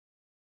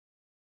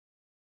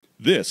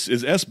This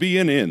is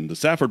SBNN, the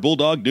Safford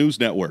Bulldog News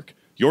Network,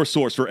 your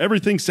source for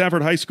everything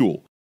Safford High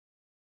School.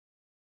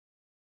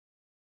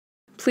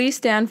 Please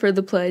stand for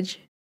the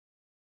pledge.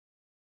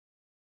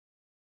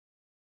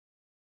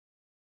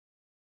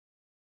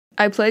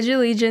 I pledge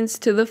allegiance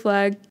to the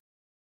flag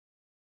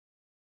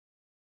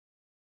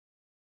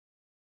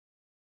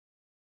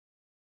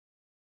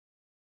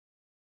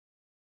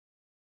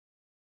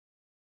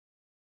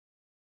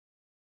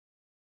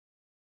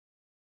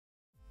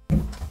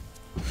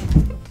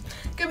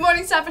Good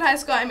morning, Safford High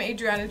School. I'm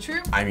Adriana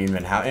Troop. I'm Ian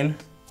Van Houten,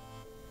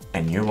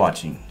 and you're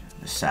watching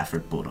the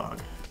Safford Bulldog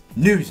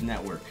News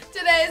Network.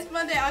 Today is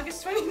Monday,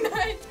 August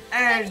 29th,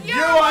 And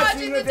you're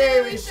watching The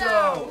Daily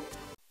Show.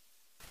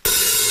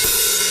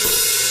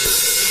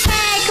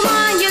 Hey, come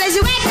on, you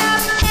lazy wake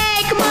up.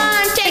 Hey, come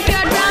on, take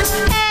your drums.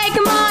 Hey,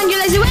 come on, you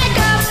lazy wake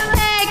up.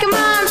 Hey, come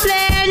on,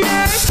 play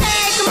nurse.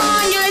 Hey, come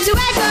on, you lazy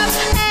wake up.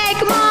 Hey,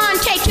 come on,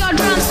 take your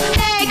drums.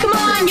 Hey, come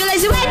on, you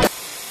lazy wake up.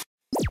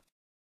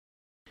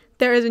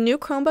 There is a new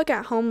Chromebook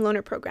at Home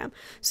loaner program.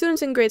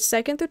 Students in grades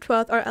 2nd through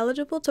 12th are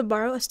eligible to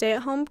borrow a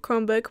stay-at-home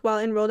Chromebook while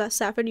enrolled at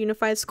Safford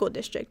Unified School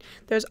District.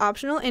 There's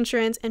optional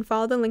insurance, and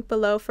follow the link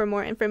below for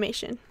more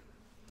information.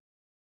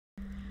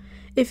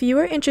 If you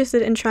are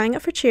interested in trying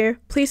out for cheer,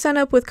 please sign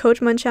up with Coach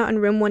Munchout in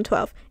room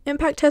 112.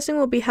 Impact testing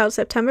will be held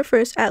September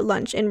 1st at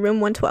lunch in room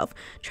 112.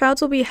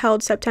 Trials will be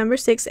held September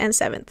 6th and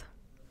 7th.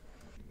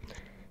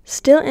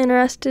 Still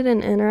interested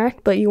in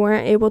Interact, but you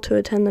weren't able to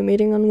attend the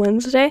meeting on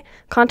Wednesday?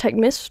 Contact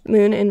Miss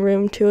Moon in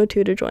room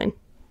 202 to join.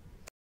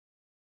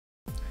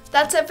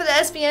 That's it for the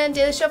SBNN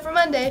Daily Show for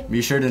Monday.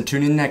 Be sure to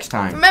tune in next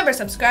time. Remember,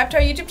 subscribe to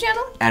our YouTube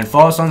channel. And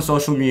follow us on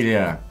social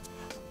media.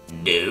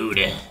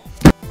 Dude.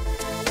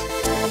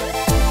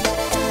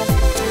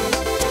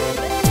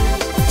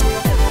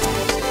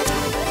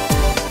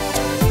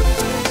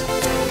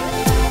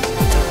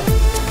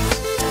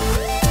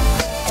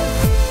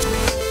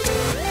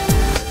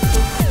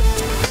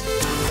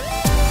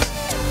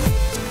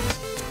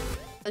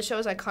 The show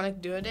is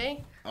Iconic Duo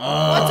Day.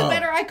 What's a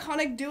better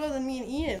iconic duo than me and Ian?